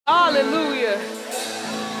Hallelujah.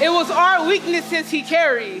 It was our weaknesses he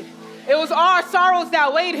carried. It was our sorrows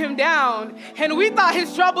that weighed him down. And we thought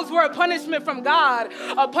his troubles were a punishment from God,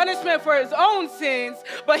 a punishment for his own sins.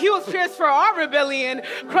 But he was pierced for our rebellion,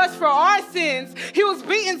 crushed for our sins. He was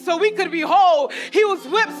beaten so we could be whole. He was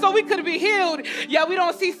whipped so we could be healed. Yet we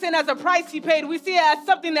don't see sin as a price he paid. We see it as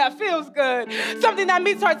something that feels good, something that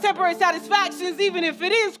meets our temporary satisfactions, even if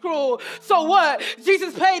it is cruel. So what?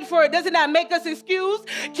 Jesus paid for it. Doesn't that make us excused?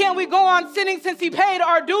 Can't we go on sinning since he paid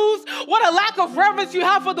our dues? What a lack of reverence you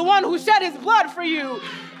have for the one who shed his blood for you.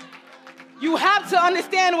 You have to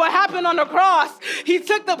understand what happened on the cross. He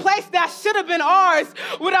took the place that should have been ours.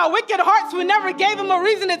 With our wicked hearts, we never gave him a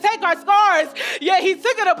reason to take our scars. Yet he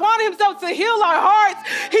took it upon himself to heal our hearts.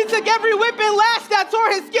 He took every whip and lash that tore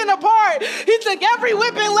his skin apart. He took every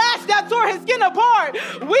whip and lash that tore his skin apart.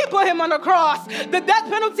 We put him on the cross. The death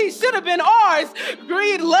penalty should have been ours.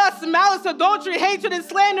 Greed, lust, malice, adultery, hatred, and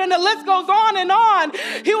slander, and the list goes on and on.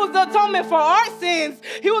 He was the atonement for our sins.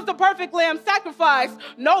 He was the perfect lamb sacrificed,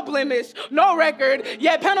 no blemish, no record,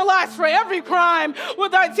 yet penalized for every crime.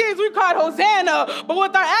 With our tears, we cried Hosanna, but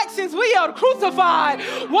with our actions, we yelled crucified.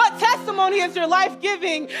 What testimony is your life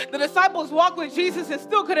giving? The disciples walked with Jesus and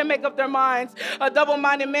still couldn't make up their minds. A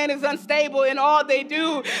double-minded man is unstable in all they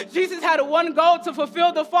do. Jesus had one goal: to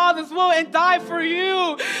fulfill the Father's will and die for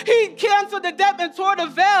you. He canceled the debt and tore the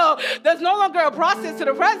veil. There's no longer a process to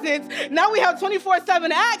the presence. Now we have 24/7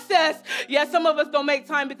 access. Yet some of us don't make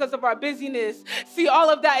time because of our busyness. See, all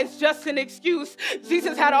of that is just an excuse.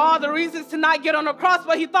 Jesus had all the reasons to not get on the cross,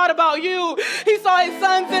 but he thought about you. He saw his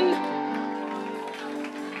sons and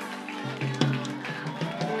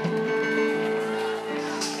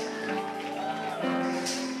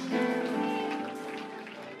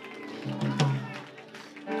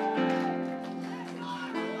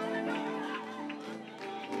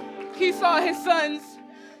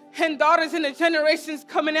daughters and the generations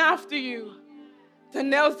coming after you. The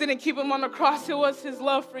nails didn't keep him on the cross. It was his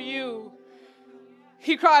love for you.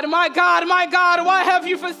 He cried, my God, why have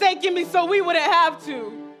you forsaken me?" So we wouldn't have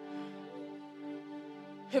to.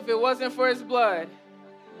 If it wasn't for his blood,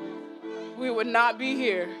 we would not be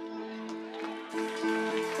here.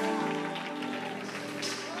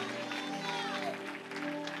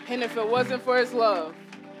 And if it wasn't for his love,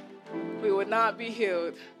 we would not be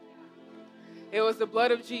healed. It was the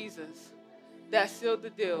blood of Jesus that sealed the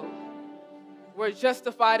deal. We're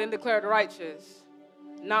justified and declared righteous,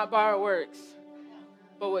 not by our works,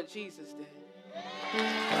 but what Jesus did.